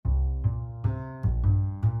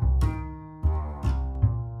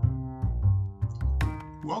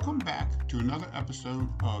welcome back to another episode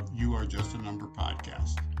of You Are Just a Number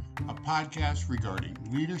podcast, a podcast regarding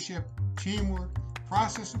leadership, teamwork,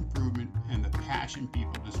 process improvement, and the passion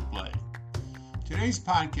people display. Today's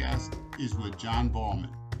podcast is with John Ballman,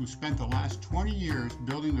 who spent the last 20 years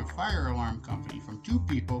building the fire alarm company from 2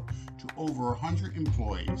 people to over 100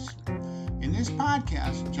 employees. In this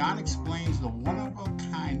podcast, John explains the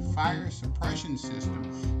one-of-a-kind fire suppression system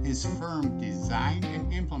his firm designed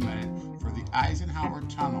and implemented for the Eisenhower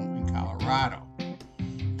Tunnel in Colorado.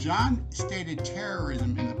 John stated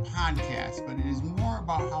terrorism in the podcast, but it is more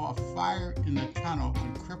about how a fire in the tunnel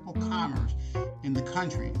can cripple commerce in the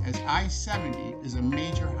country, as I-70 is a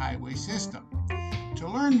major highway system. To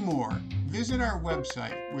learn more, visit our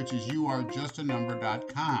website, which is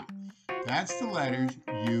youarejustanumber.com. That's the letters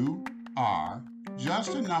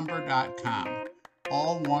youarejustanumber.com,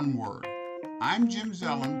 all one word. I'm Jim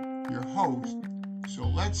Zellum, your host, so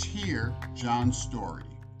let's hear John's story.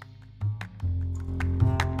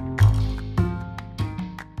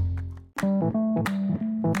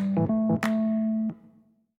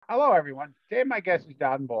 Hello, everyone. Today, my guest is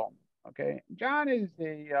John Ballman. Okay, John is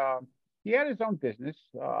he had his own business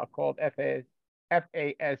called FAS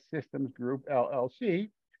Systems Group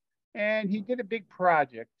LLC, and he did a big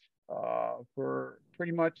project for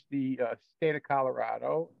pretty much the state of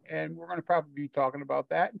Colorado. And we're going to probably be talking about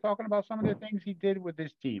that and talking about some of the things he did with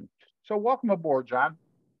his team. So, welcome aboard, John.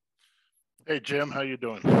 Hey, Jim, how you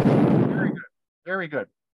doing? Very good. Very good.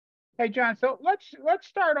 Hey, John, so let's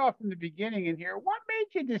start off from the beginning in here. What made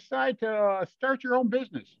you decide to start your own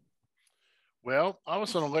business? Well, I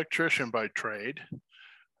was an electrician by trade.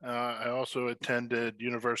 I also attended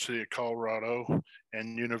University of Colorado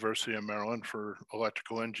and University of Maryland for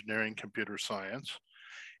electrical engineering, computer science.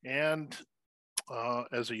 And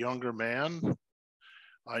as a younger man,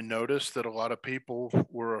 I noticed that a lot of people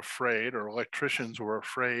were afraid, or electricians were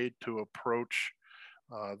afraid, to approach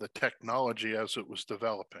the technology as it was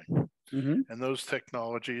developing. Mm-hmm. And those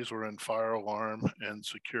technologies were in fire alarm and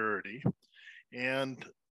security. And,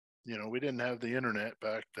 you know, we didn't have the internet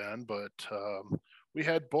back then, but we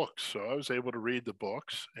had books. So I was able to read the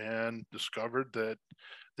books and discovered that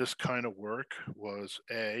this kind of work was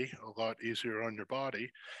A, a lot easier on your body,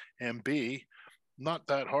 and B, not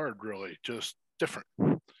that hard really, just different.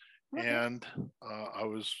 Okay. And I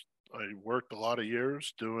worked a lot of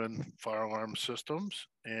years doing fire alarm systems,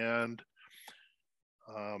 and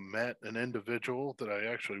met an individual that I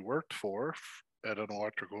actually worked for at an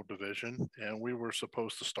electrical division, and we were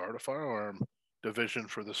supposed to start a fire alarm division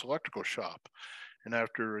for this electrical shop. And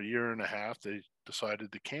after a year and a half, they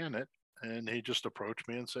decided to can it, and he just approached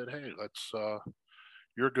me and said, "Hey, let's.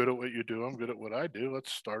 You're good at what you do. I'm good at what I do.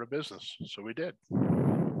 Let's start a business." So we did.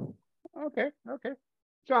 Okay.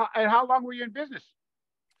 So, and how long were you in business?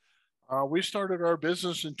 We started our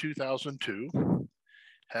business in 2002,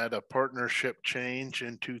 had a partnership change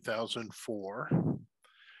in 2004,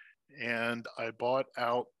 and I bought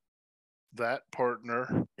out that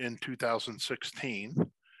partner in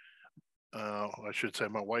 2016. I should say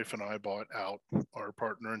my wife and I bought out our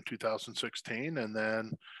partner in 2016, and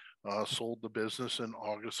then sold the business in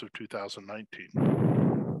August of 2019.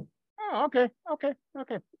 Oh, okay.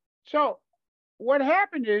 So, what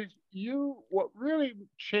happened is what really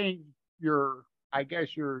changed your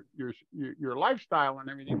lifestyle and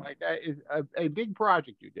everything like that is a big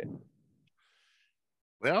project you did.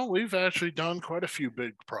 Well, we've actually done quite a few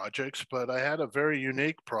big projects, but I had a very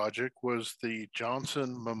unique project, was the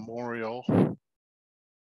Johnson Memorial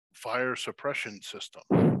Fire Suppression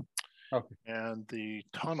System. Okay. And the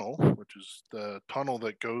tunnel, which is the tunnel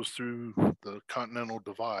that goes through the Continental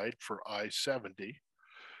Divide for I-70,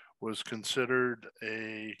 was considered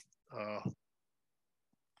a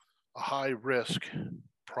high-risk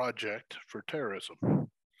project for terrorism.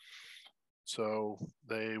 So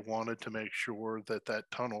they wanted to make sure that that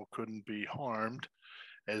tunnel couldn't be harmed,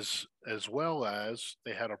 as well as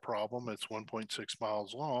they had a problem. It's 1.6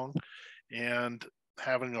 miles long, and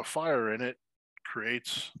having a fire in it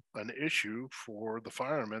creates an issue for the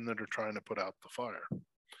firemen that are trying to put out the fire.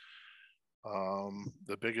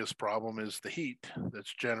 The biggest problem is the heat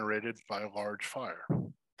that's generated by a large fire.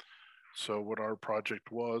 So what our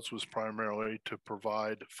project was primarily to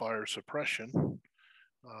provide fire suppression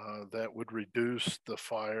that would reduce the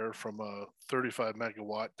fire from a 35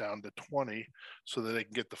 megawatt down to 20, so that they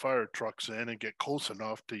can get the fire trucks in and get close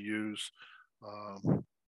enough to use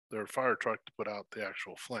their fire truck to put out the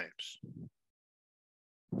actual flames.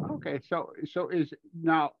 Okay, so is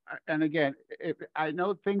now, and again, I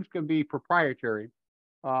know things can be proprietary.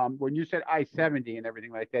 When you said I-70 and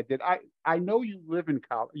everything like that, I know you live in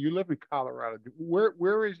Colorado.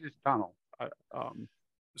 Where is this tunnel?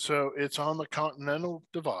 So it's on the Continental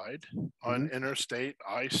Divide on Mhm. Interstate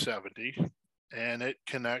I-70, and it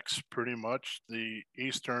connects pretty much the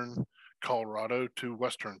eastern Colorado to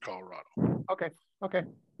western Colorado. Okay. Okay.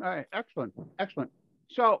 All right. Excellent. Excellent.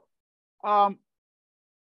 So, um,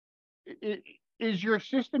 is your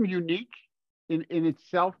system unique in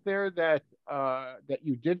itself there that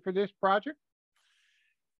you did for this project?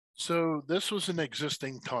 So this was an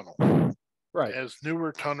existing tunnel. Right. As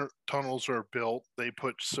newer tunnels are built, they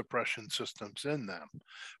put suppression systems in them.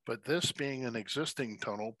 But this being an existing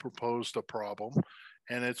tunnel proposed a problem,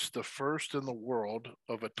 and it's the first in the world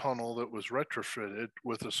of a tunnel that was retrofitted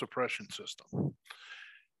with a suppression system.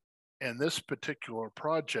 And this particular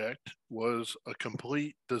project was a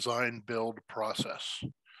complete design build process,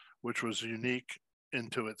 which was unique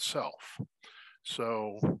into itself.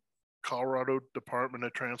 So Colorado Department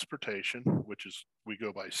of Transportation, which is we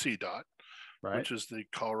go by CDOT, Right. which is the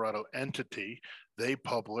Colorado entity, they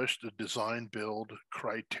published a design build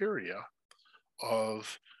criteria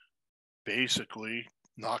of basically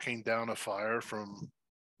knocking down a fire from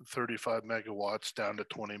 35 megawatts down to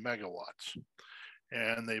 20 megawatts.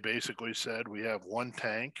 And they basically said, we have one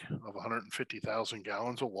tank of 150,000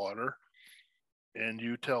 gallons of water, and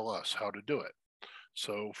you tell us how to do it.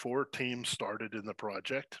 So 4 teams started in the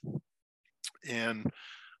project, and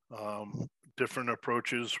different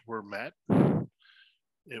approaches were met.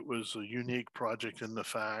 It was a unique project in the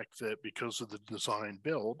fact that because of the design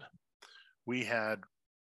build, we had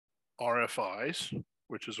RFIs,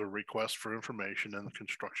 which is a request for information in the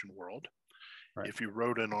construction world. Right. If you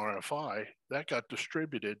wrote an RFI, that got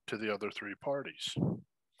distributed to the other 3 parties.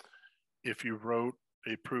 If you wrote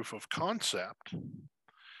a proof of concept,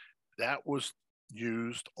 that was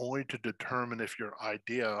used only to determine if your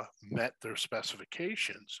idea met their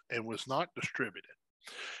specifications and was not distributed.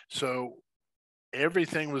 So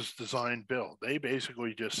everything was design build. They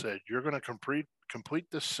basically just said, you're going to complete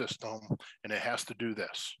this system and it has to do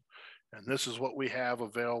this. And this is what we have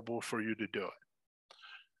available for you to do it.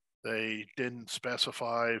 They didn't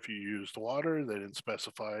specify if you used water. They didn't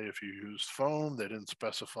specify if you used foam. They didn't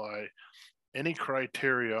specify any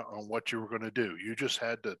criteria on what you were going to do. You just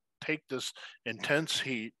had to take this intense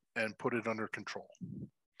heat and put it under control.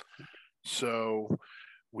 So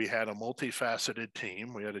we had a multifaceted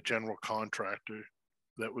team. We had a general contractor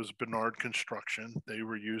that was Bernard Construction. They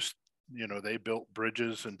were used, they built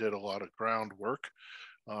bridges and did a lot of groundwork.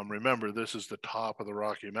 Remember, this is the top of the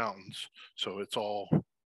Rocky Mountains, so it's all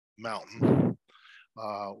mountain.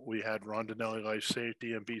 We had Rondinelli Life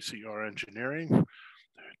Safety and BCR Engineering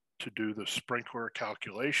to do the sprinkler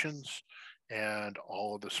calculations and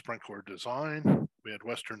all of the sprinkler design. We had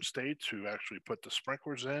Western States who actually put the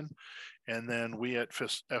sprinklers in. And then we at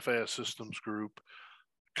FAS Systems Group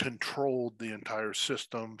controlled the entire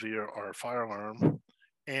system via our fire alarm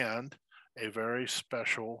and a very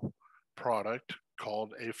special product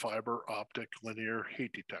called a fiber optic linear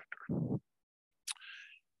heat detector.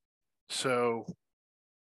 So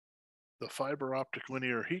the fiber optic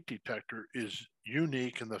linear heat detector is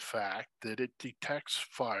unique in the fact that it detects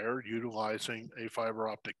fire utilizing a fiber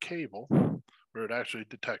optic cable, where it actually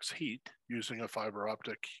detects heat using a fiber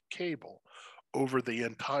optic cable over the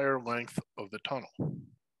entire length of the tunnel.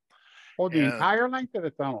 Oh, the entire length of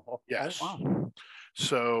the tunnel. Oh, yes. Oh, wow.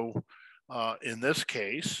 So in this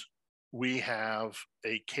case, we have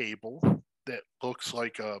a cable that looks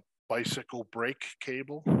like a bicycle brake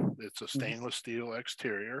cable. It's a stainless steel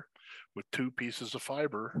exterior with 2 pieces of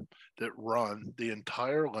fiber that run the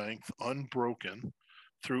entire length unbroken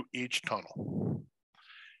through each tunnel.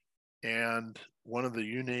 And one of the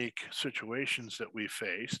unique situations that we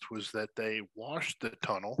faced was that they washed the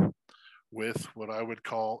tunnel with what I would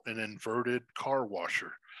call an inverted car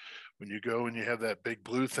washer. When you go and you have that big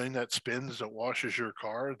blue thing that spins that washes your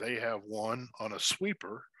car, they have one on a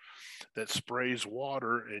sweeper that sprays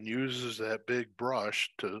water and uses that big brush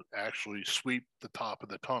to actually sweep the top of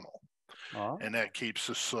the tunnel. Oh. And that keeps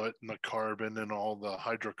the soot and the carbon and all the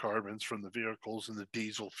hydrocarbons from the vehicles and the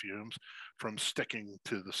diesel fumes from sticking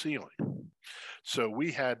to the ceiling. So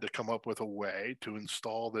we had to come up with a way to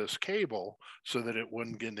install this cable so that it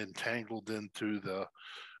wouldn't get entangled into the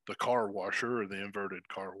car washer or the inverted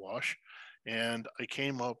car wash. And I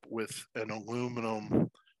came up with an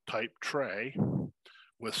aluminum type tray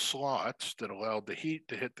with slots that allowed the heat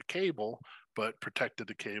to hit the cable, but protected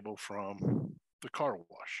the cable from the car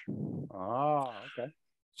wash. Oh, okay.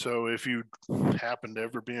 So if you happen to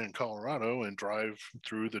ever be in Colorado and drive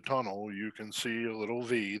through the tunnel, you can see a little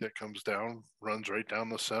V that comes down, runs right down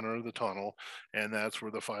the center of the tunnel, and that's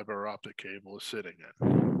where the fiber optic cable is sitting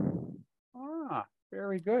in. Ah,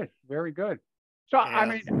 very good. Very good. So, I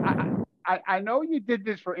mean, I know you did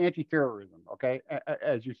this for anti-terrorism, okay,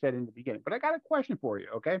 as you said in the beginning, but I got a question for you,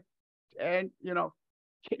 okay? And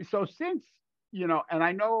so since and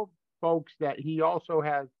I know folks that he also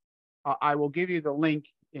has. I will give you the link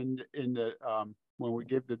in the when we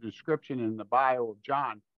give the description in the bio of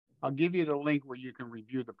John. I'll give you the link where you can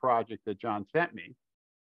review the project that John sent me.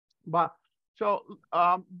 But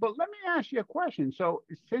but let me ask you a question. So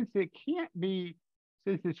since it can't be,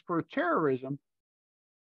 since it's for terrorism,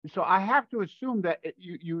 so I have to assume that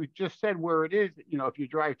you just said where it is. If you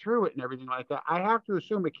drive through it and everything like that, I have to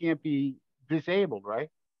assume it can't be disabled, right?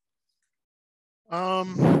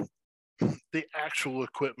 The actual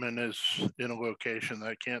equipment is in a location that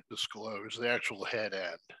I can't disclose, the actual head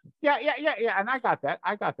end. Yeah. And I got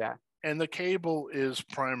that. And the cable is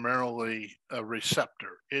primarily a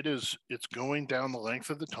receptor. It's going down the length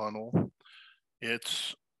of the tunnel.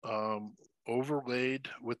 It's overlaid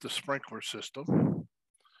with the sprinkler system.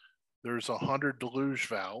 There's 100 deluge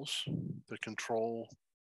valves that control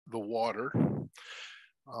the water.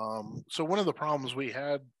 So one of the problems we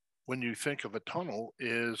had when you think of a tunnel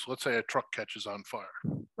is, let's say a truck catches on fire.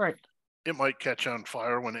 Right. It might catch on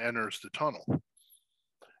fire when it enters the tunnel.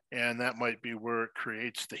 And that might be where it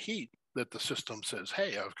creates the heat that the system says,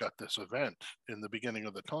 hey, I've got this event in the beginning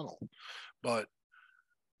of the tunnel. But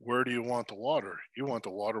where do you want the water? You want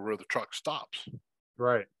the water where the truck stops.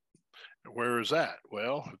 Right. Where is that?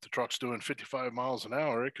 Well, if the truck's doing 55 miles an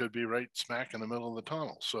hour, it could be right smack in the middle of the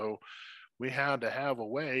tunnel. So we had to have a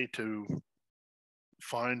way to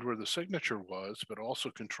find where the signature was, but also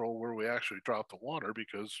control where we actually dropped the water,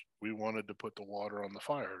 because we wanted to put the water on the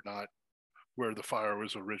fire, not where the fire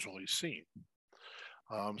was originally seen.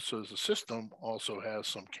 So the system also has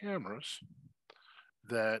some cameras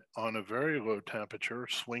that on a very low temperature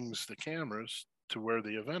swings the cameras to where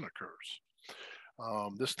the event occurs.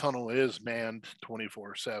 This tunnel is manned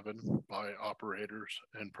 24/7 by operators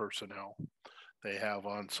and personnel. They have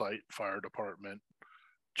on-site fire department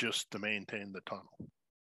just to maintain the tunnel.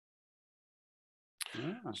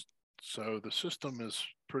 Yeah. So the system is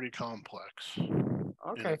pretty complex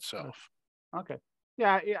Okay. in itself. Okay.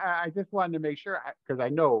 Yeah, I just wanted to make sure, because I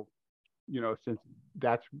know, since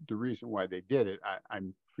that's the reason why they did it,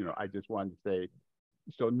 I just wanted to say,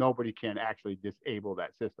 so nobody can actually disable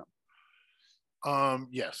that system.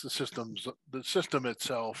 Yes, the system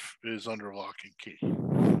itself is under lock and key.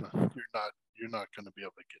 You're not going to be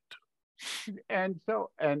able to get to it. And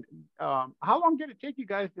how long did it take you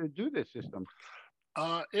guys to do this system?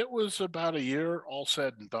 It was about a year, all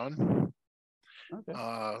said and done. Okay.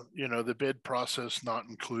 The bid process not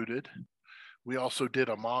included. We also did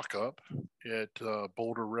a mock-up at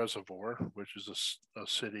Boulder Reservoir, which is a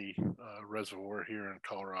city reservoir here in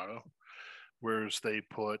Colorado, whereas they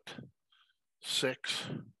put 6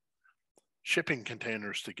 shipping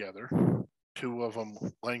containers together, 2 of them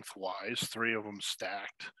lengthwise, 3 of them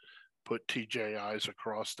stacked, put TJIs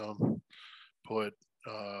across them, put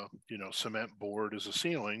cement board as a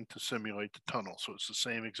ceiling to simulate the tunnel. So it's the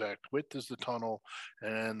same exact width as the tunnel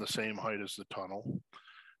and the same height as the tunnel.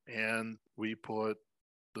 And we put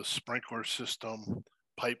the sprinkler system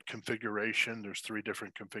pipe configuration. There's 3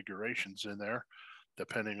 different configurations in there,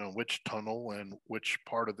 depending on which tunnel and which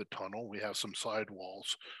part of the tunnel. We have some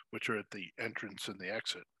sidewalls, which are at the entrance and the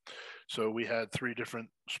exit. So we had 3 different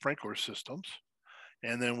sprinkler systems.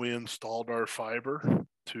 And then we installed our fiber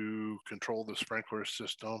to control the sprinkler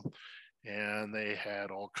system. And they had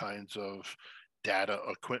all kinds of data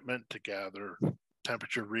equipment to gather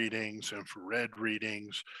temperature readings, infrared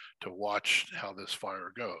readings, to watch how this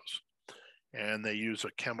fire goes. And they use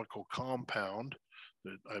a chemical compound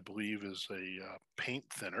that I believe is a paint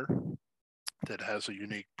thinner that has a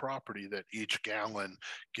unique property that each gallon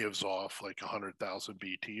gives off like 100,000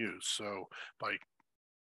 BTUs. So by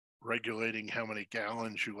regulating how many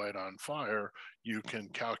gallons you light on fire, you can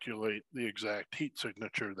calculate the exact heat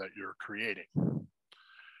signature that you're creating.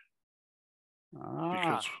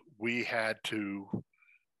 Because we had to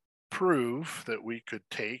prove that we could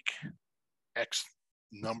take X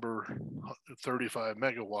number 35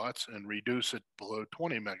 megawatts and reduce it below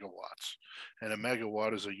 20 megawatts. And a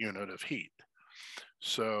megawatt is a unit of heat.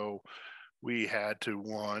 So we had to,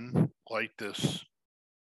 1, light this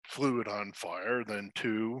fluid on fire, then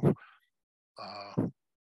 2,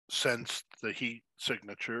 sense the heat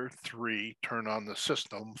signature, 3, turn on the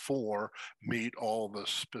system, 4, meet all the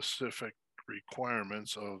specific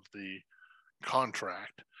requirements of the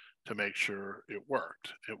contract to make sure it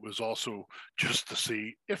worked. It was also just to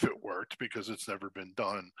see if it worked, because it's never been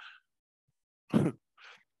done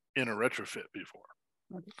in a retrofit before.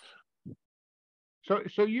 Okay.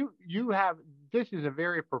 So you have, this is a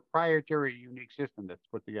very proprietary, unique system that's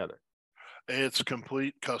put together. It's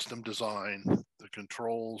complete custom design. The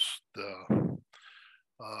controls, I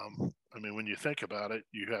mean, when you think about it,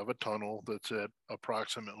 you have a tunnel that's at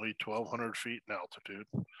approximately 1,200 feet in altitude.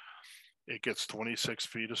 It gets 26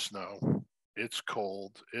 feet of snow. It's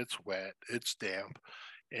cold, it's wet, it's damp,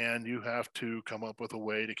 and you have to come up with a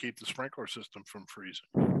way to keep the sprinkler system from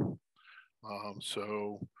freezing.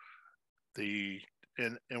 So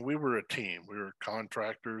and we were a team. We were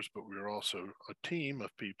contractors, but we were also a team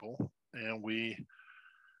of people. And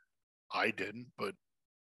I didn't, but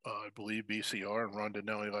I believe BCR and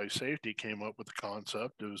Rondinelli Life Safety came up with the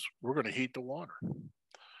concept is we're going to heat the water.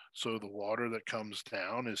 So the water that comes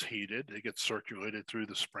down is heated. It gets circulated through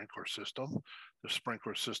the sprinkler system. The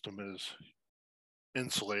sprinkler system is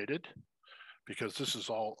insulated because this is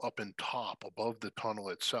all up in top above the tunnel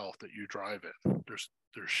itself that you drive in. There's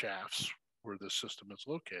shafts where the system is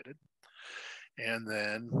located. And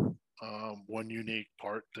then one unique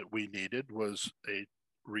part that we needed was a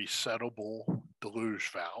resettable deluge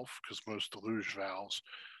valve, because most deluge valves,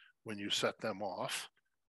 when you set them off,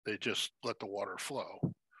 they just let the water flow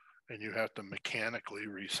and you have to mechanically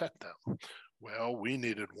reset them. Well, we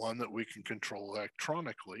needed one that we can control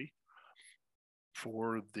electronically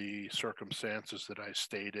for the circumstances that I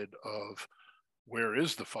stated of where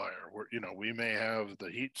is the fire? Where, you know, we may have the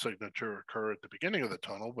heat signature occur at the beginning of the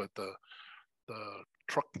tunnel, but the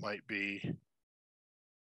truck might be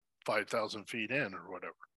 5,000 feet in or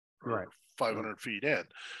whatever, or Right. 500 feet in.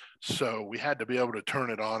 So we had to be able to turn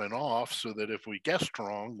it on and off so that if we guessed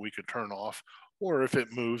wrong, we could turn off, or if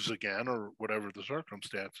it moves again or whatever the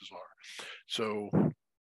circumstances are. So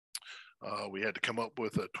we had to come up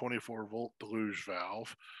with a 24-volt deluge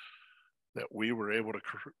valve that we were able to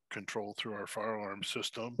control through our fire alarm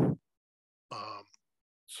system.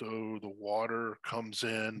 So the water comes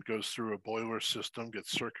in, goes through a boiler system,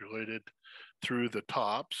 gets circulated through the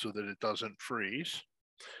top so that it doesn't freeze.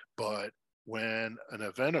 But when an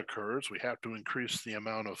event occurs, we have to increase the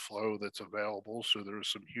amount of flow that's available. So there's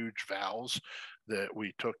some huge valves that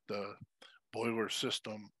we took the boiler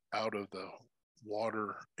system out of the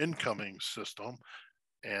water incoming system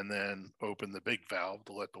and then open the big valve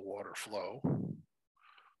to let the water flow.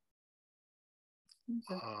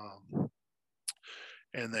 Okay.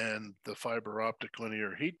 And then the fiber optic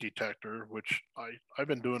linear heat detector, which I've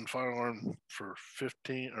been doing fire alarm for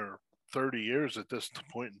 15 or 30 years at this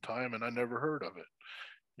point in time, and I never heard of it.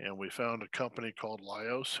 And we found a company called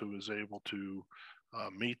Lyos who was able to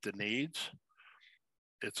meet the needs.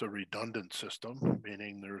 It's a redundant system,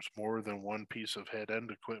 meaning there's more than one piece of head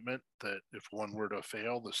end equipment that if one were to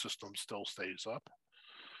fail, the system still stays up.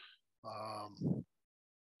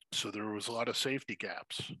 So there was a lot of safety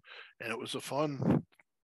gaps, and it was a fun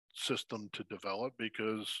system to develop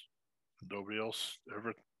because nobody else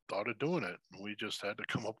ever thought of doing it. We just had to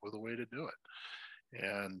come up with a way to do it.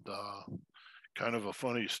 And kind of a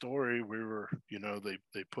funny story, we were, you know,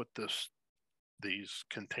 they put these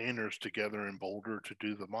containers together in Boulder to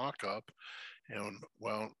do the mock-up, and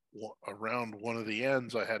well, around one of the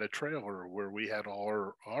ends I had a trailer where we had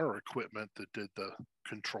all our equipment that did the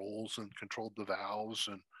controls and controlled the valves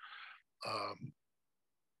and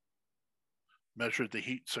measured the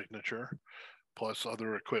heat signature, plus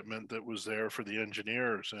other equipment that was there for the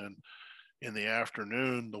engineers. And in the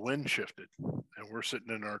afternoon, the wind shifted and we're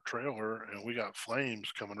sitting in our trailer and we got flames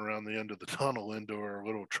coming around the end of the tunnel into our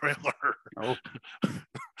little trailer. Oh.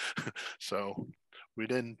 So we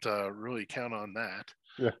didn't really count on that.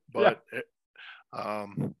 Yeah. But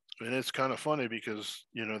and it's kind of funny because,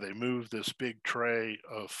 you know, they moved this big tray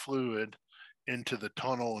of fluid into the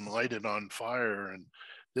tunnel and light it on fire, and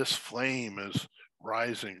this flame is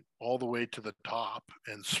rising all the way to the top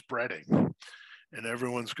and spreading, and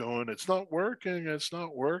everyone's going, it's not working,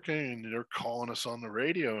 and they're calling us on the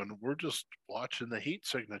radio, and we're just watching the heat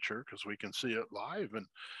signature because we can see it live, and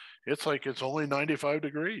it's like it's only 95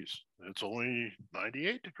 degrees, it's only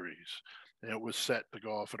 98 degrees, and it was set to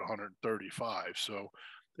go off at 135. So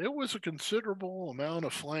it was a considerable amount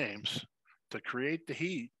of flames to create the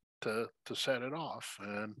heat to set it off.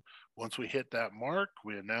 And once we hit that mark,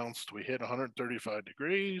 we announced we hit 135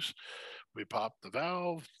 degrees. We popped the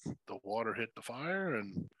valve, the water hit the fire,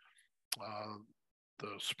 and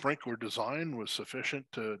the sprinkler design was sufficient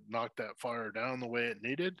to knock that fire down the way it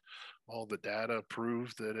needed. All the data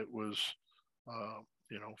proved that it was,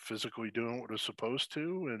 you know, physically doing what it was supposed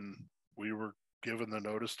to, and we were given the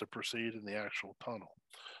notice to proceed in the actual tunnel.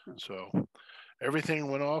 So everything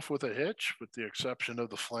went off with a hitch, with the exception of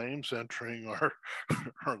the flames entering our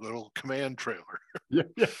little command trailer.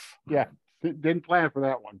 Yeah. Didn't plan for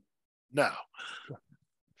that one. No.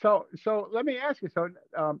 So let me ask you. So,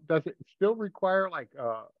 does it still require like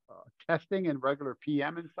testing and regular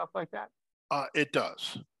PM and stuff like that? It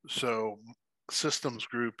does. So Systems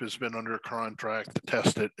Group has been under contract to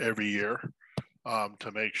test it every year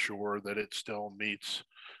to make sure that it still meets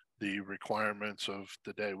the requirements of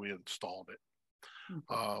the day we installed it.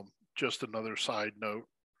 Okay. Just another side note,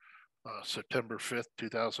 September 5th,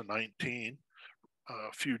 2019,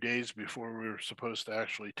 a few days before we were supposed to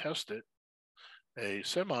actually test it, a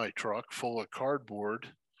semi truck full of cardboard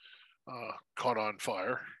caught on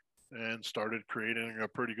fire and started creating a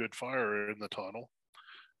pretty good fire in the tunnel.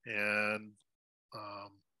 And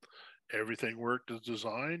um, everything worked as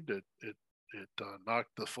designed. It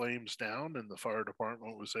knocked the flames down, and the fire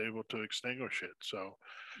department was able to extinguish it. So,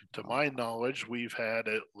 to my knowledge, we've had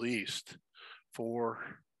at least 4,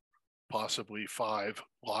 possibly 5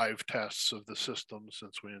 live tests of the system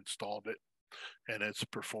since we installed it, and it's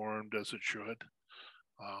performed as it should.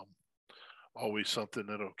 Um, Always something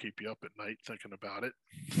that'll keep you up at night thinking about it.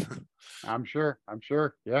 I'm sure. I'm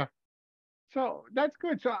sure. Yeah. So that's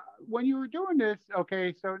good. So when you were doing this,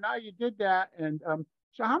 okay, so now you did that, and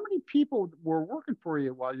so how many people were working for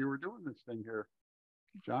you while you were doing this thing here,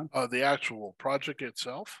 John? The actual project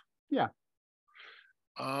itself, Yeah.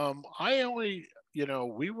 I only,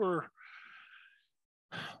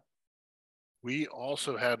 we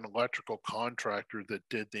also had an electrical contractor that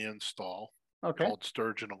did the install Okay. called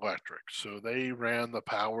Sturgeon Electric. So they ran the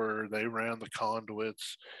power, they ran the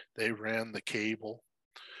conduits, they ran the cable.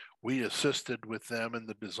 We assisted with them in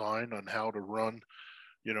the design on how to run,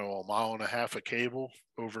 1.5 miles of cable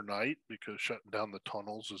overnight, because shutting down the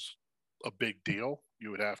tunnels is a big deal.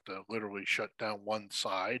 You would have to literally shut down one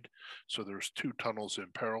side. So there's 2 tunnels in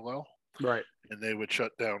parallel, Right. and they would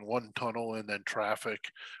shut down one tunnel, and then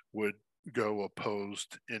traffic would go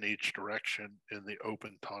opposed in each direction in the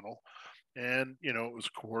open tunnel. And, it was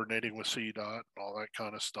coordinating with CDOT and all that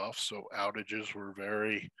kind of stuff. So outages were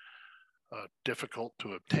very difficult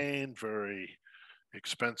to obtain, very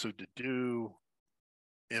expensive to do,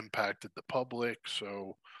 impacted the public.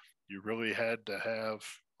 So you really had to have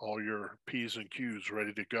all your P's and Q's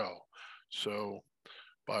ready to go. So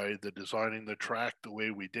by the designing the track the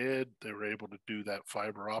way we did, they were able to do that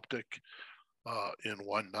fiber optic in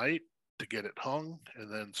one night to get it hung, and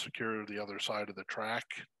then secure the other side of the track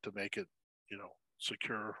to make it,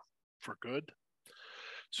 secure for good.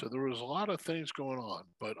 So there was a lot of things going on,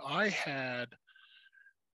 but I had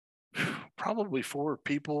probably 4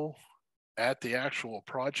 people at the actual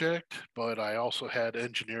project, but I also had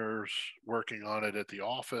engineers working on it at the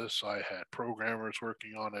office. I had programmers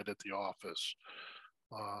working on it at the office.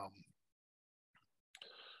 Um,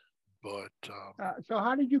 So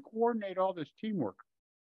how did you coordinate all this teamwork?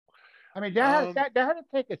 I mean, um, that had to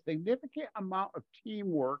take a significant amount of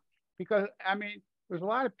teamwork because I mean, there's a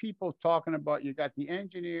lot of people talking about you got the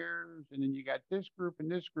engineers and then you got this group,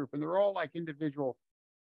 and they're all like individual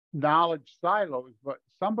knowledge silos, but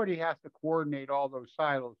somebody has to coordinate all those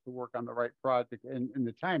silos to work on the right project and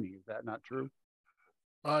the timing. Is that not true?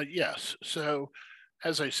 yes. So,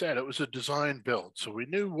 as I said, it was a design build. So we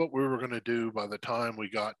knew what we were going to do by the time we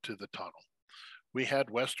got to the tunnel. We had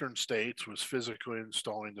Western States was physically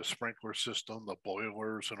installing the sprinkler system, the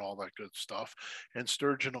boilers, and all that good stuff. And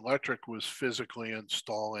Sturgeon Electric was physically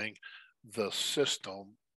installing the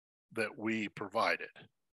system that we provided.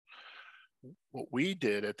 What we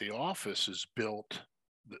did at the office is built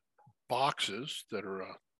the boxes that are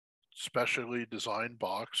a specially designed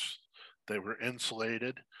box. They were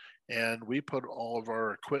insulated, and we put all of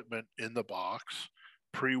our equipment in the box,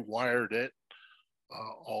 pre-wired it,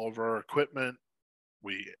 all of our equipment.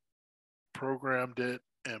 We programmed it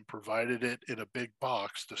and provided it in a big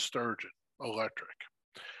box to Sturgeon Electric.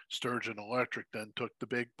 Sturgeon Electric then took the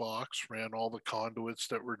big box, ran all the conduits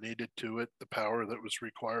that were needed to it, the power that was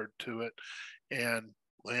required to it, and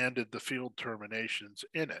landed the field terminations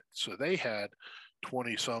in it. So they had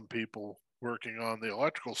 20 some people working on the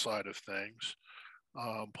electrical side of things.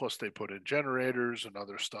 Plus, they put in generators and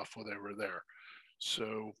other stuff while they were there.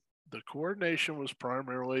 So the coordination was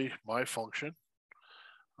primarily my function.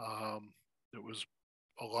 It was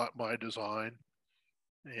a lot my design,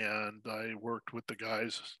 and I worked with the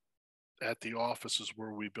guys at the offices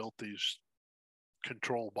where we built these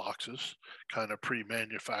control boxes, kind of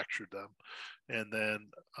pre-manufactured them. And then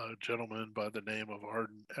a gentleman by the name of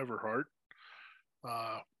Arden Everhart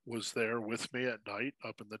was there with me at night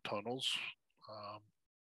up in the tunnels,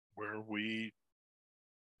 where we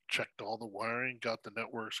checked all the wiring, got the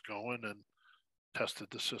networks going, and tested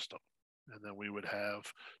the system. And then we would have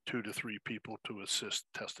 2 to 3 people to assist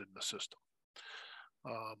testing the system.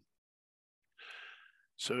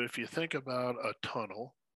 So if you think about a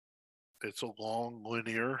tunnel, it's a long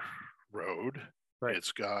linear road. Right.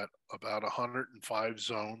 It's got about 105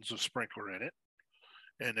 zones of sprinkler in it,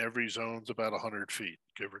 and every zone's about 100 feet,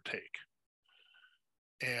 give or take.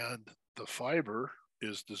 And the fiber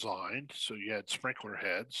is designed so you had sprinkler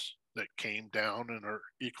heads that came down and are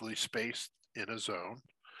equally spaced in a zone,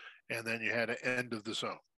 and then you had an end of the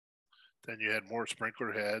zone. Then you had more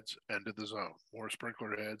sprinkler heads, end of the zone, more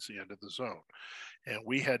sprinkler heads, the end of the zone. And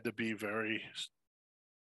we had to be very,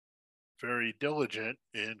 very diligent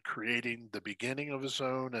in creating the beginning of a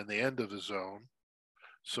zone and the end of the zone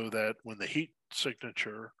so that when the heat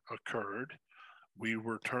signature occurred, we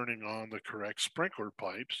were turning on the correct sprinkler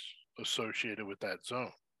pipes associated with that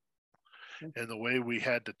zone. And the way we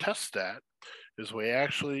had to test that is we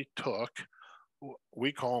actually took,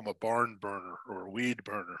 we call them a barn burner or a weed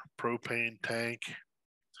burner, propane tank,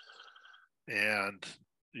 and,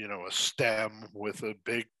 you know, a stem with a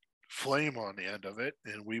big flame on the end of it.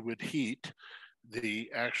 And we would heat the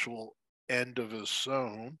actual end of a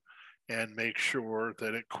zone and make sure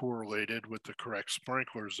that it correlated with the correct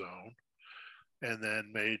sprinkler zone, and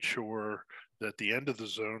then made sure that the end of the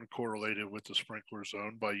zone correlated with the sprinkler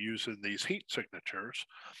zone by using these heat signatures.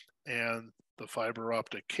 And the fiber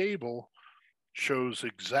optic cable shows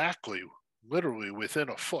exactly, literally within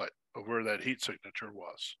a foot of where that heat signature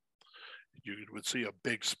was. You would see a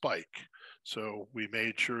big spike. So we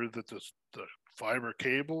made sure that the fiber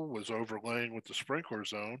cable was overlaying with the sprinkler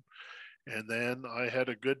zone. And then I had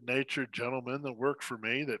a good natured gentleman that worked for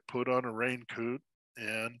me that put on a raincoat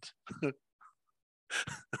and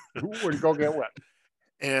Who would go get wet?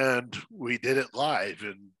 and we did it live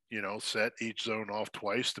and, you know, set each zone off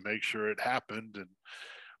twice to make sure it happened.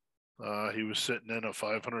 And he was sitting in a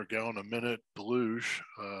 500 gallon a minute deluge,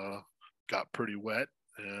 got pretty wet,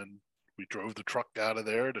 and we drove the truck out of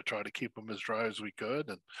there to try to keep them as dry as we could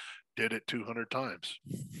and did it 200 times.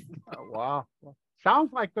 Wow.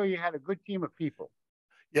 Sounds like though you had a good team of people.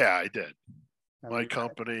 Yeah, I did. I My mean,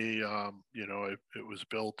 company, you know, it was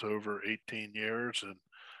built over 18 years, and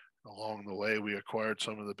along the way, we acquired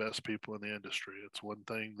some of the best people in the industry. It's one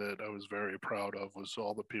thing that I was very proud of was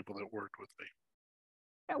all the people that worked with me.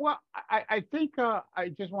 yeah, well, I think I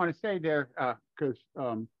just want to say there because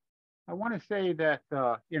I want to say that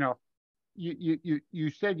you know you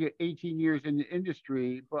said you're 18 years in the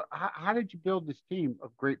industry, but how did you build this team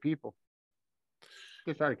of great people?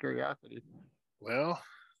 Just out of curiosity. Well,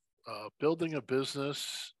 building a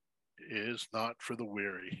business is not for the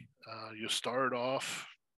weary. You start off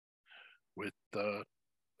with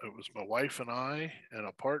it was my wife and I and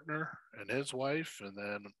a partner and his wife, and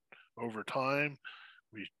then over time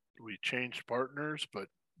we changed partners, but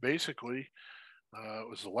basically it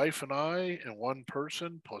was the wife and I and one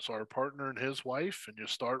person plus our partner and his wife, and you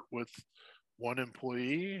start with one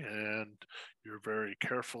employee, and you're very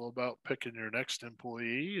careful about picking your next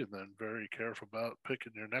employee, and then very careful about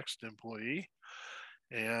picking your next employee,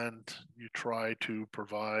 and you try to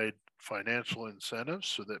provide financial incentives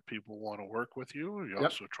so that people want to work with you. You Yep.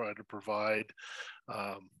 also try to provide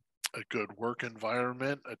a good work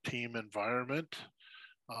environment, a team environment.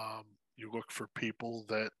 You look for people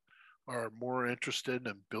that are more interested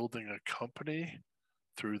in building a company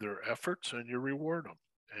through their efforts, and you reward them.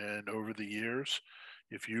 And over the years,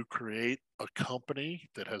 if you create a company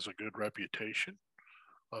that has a good reputation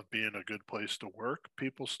of being a good place to work,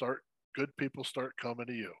 good people start coming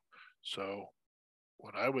to you. So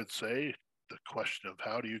what I would say, the question of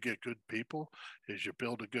how do you get good people is you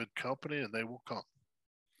build a good company and they will come.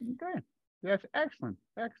 Okay, that's excellent,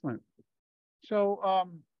 excellent. So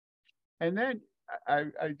and then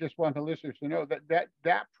I just want the listeners to know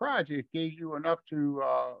that project gave you enough to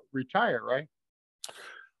retire, right?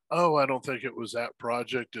 Oh, I don't think it was that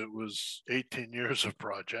project. It was 18 years of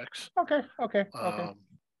projects. Okay, okay.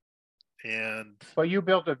 And But you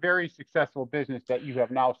built a very successful business that you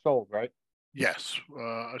have now sold, right? yes,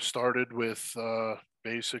 I started with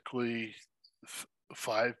basically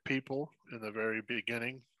 5 people in the very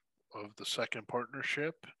beginning of the second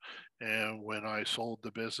partnership. And when I sold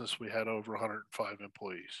the business, we had over 105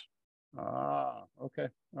 employees. Ah, okay,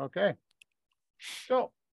 okay.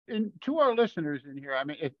 So, to our listeners in here, I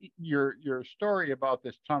mean, your story about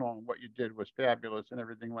this tunnel and what you did was fabulous and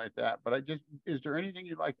everything like that. But is there anything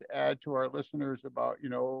you'd like to add to our listeners about,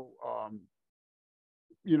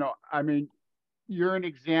 I mean, you're an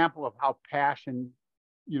example of how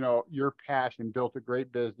your passion built a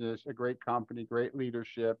great business, a great company, great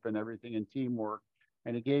leadership, and everything, and teamwork.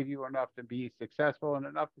 And it gave you enough to be successful and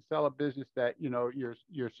enough to sell a business that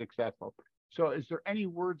you're successful. So, is there any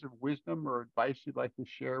words of wisdom or advice you'd like to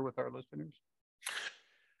share with our listeners?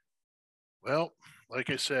 Well, like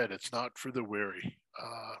I said, it's not for the weary.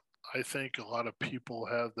 I think a lot of people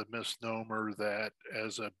have the misnomer that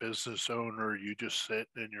as a business owner, you just sit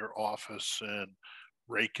in your office and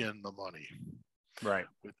rake in the money. Right.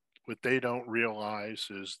 What they don't realize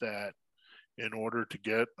is that in order to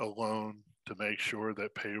get a loan to make sure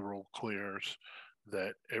that payroll clears,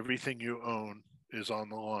 that everything you own is on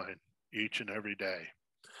the line each and every day.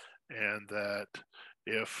 And that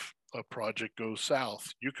if a project goes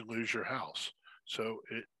south, you can lose your house. So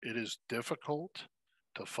it is difficult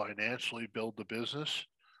to financially build the business.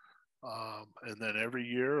 And then every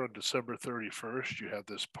year on December 31st, you have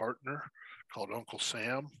this partner called Uncle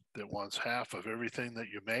Sam that wants half of everything that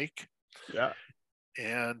you make. Yeah.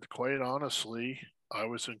 And quite honestly, I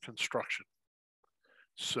was in construction.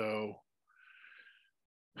 So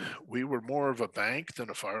we were more of a bank than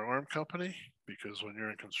a firearm company, because when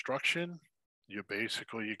you're in construction, you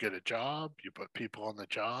get a job, you put people on the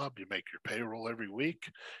job, you make your payroll every week,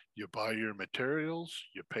 you buy your materials,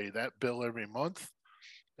 you pay that bill every month,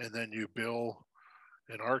 and then you bill,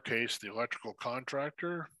 in our case, the electrical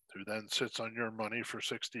contractor, who then sits on your money for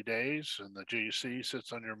 60 days, and the GC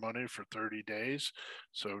sits on your money for 30 days.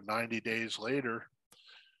 So 90 days later,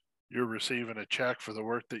 you're receiving a check for the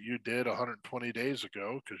work that you did 120 days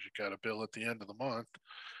ago, because you got a bill at the end of the month,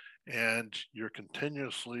 and you're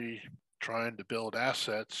continuously trying to build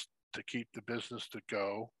assets to keep the business to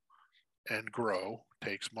go and grow. It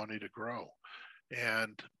takes money to grow.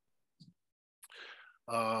 And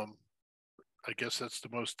I guess that's the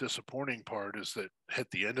most disappointing part, is that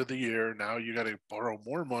at the end of the year, now you got to borrow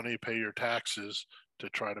more money, pay your taxes to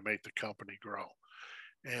try to make the company grow.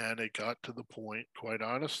 And it got to the point, quite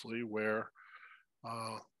honestly, where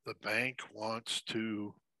the bank wants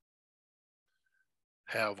to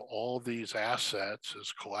have all these assets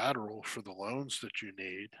as collateral for the loans that you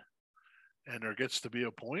need. And there gets to be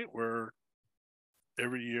a point where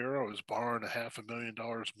every year I was borrowing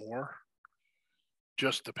 $500,000 more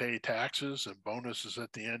just to pay taxes and bonuses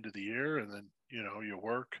at the end of the year. And then, you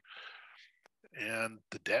work, and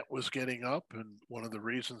the debt was getting up. And one of the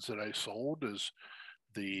reasons that I sold is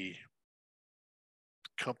the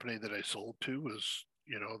company that I sold to was,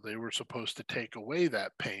 they were supposed to take away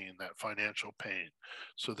that pain, that financial pain,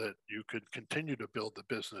 so that you could continue to build the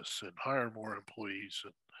business and hire more employees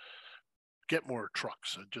and get more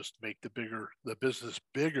trucks and just make the business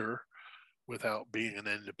bigger without being an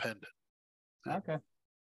independent. Okay.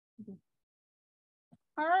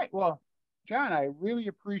 All right. Well, John, I really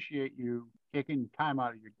appreciate you taking time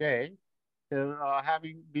out of your day to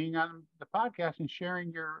being on the podcast and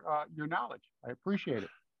sharing your knowledge. I appreciate it.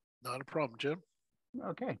 Not a problem, Jim.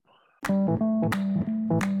 Okay.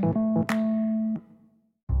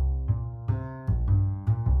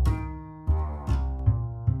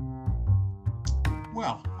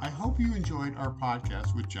 Well, I hope you enjoyed our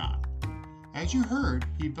podcast with John. As you heard,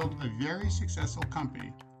 he built a very successful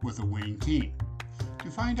company with a winning team. To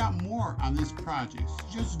find out more on this project,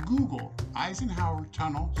 just Google Eisenhower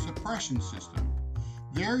Tunnel Suppression System.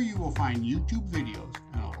 There you will find YouTube videos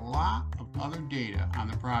and a lot of other data on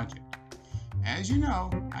the project. As you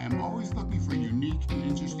know, I am always looking for unique and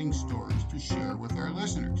interesting stories to share with our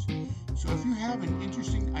listeners. So if you have an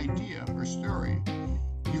interesting idea or story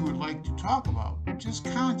you would like to talk about, just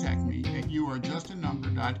contact me at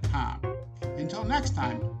youarejustanumber.com. Until next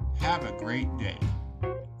time, have a great day.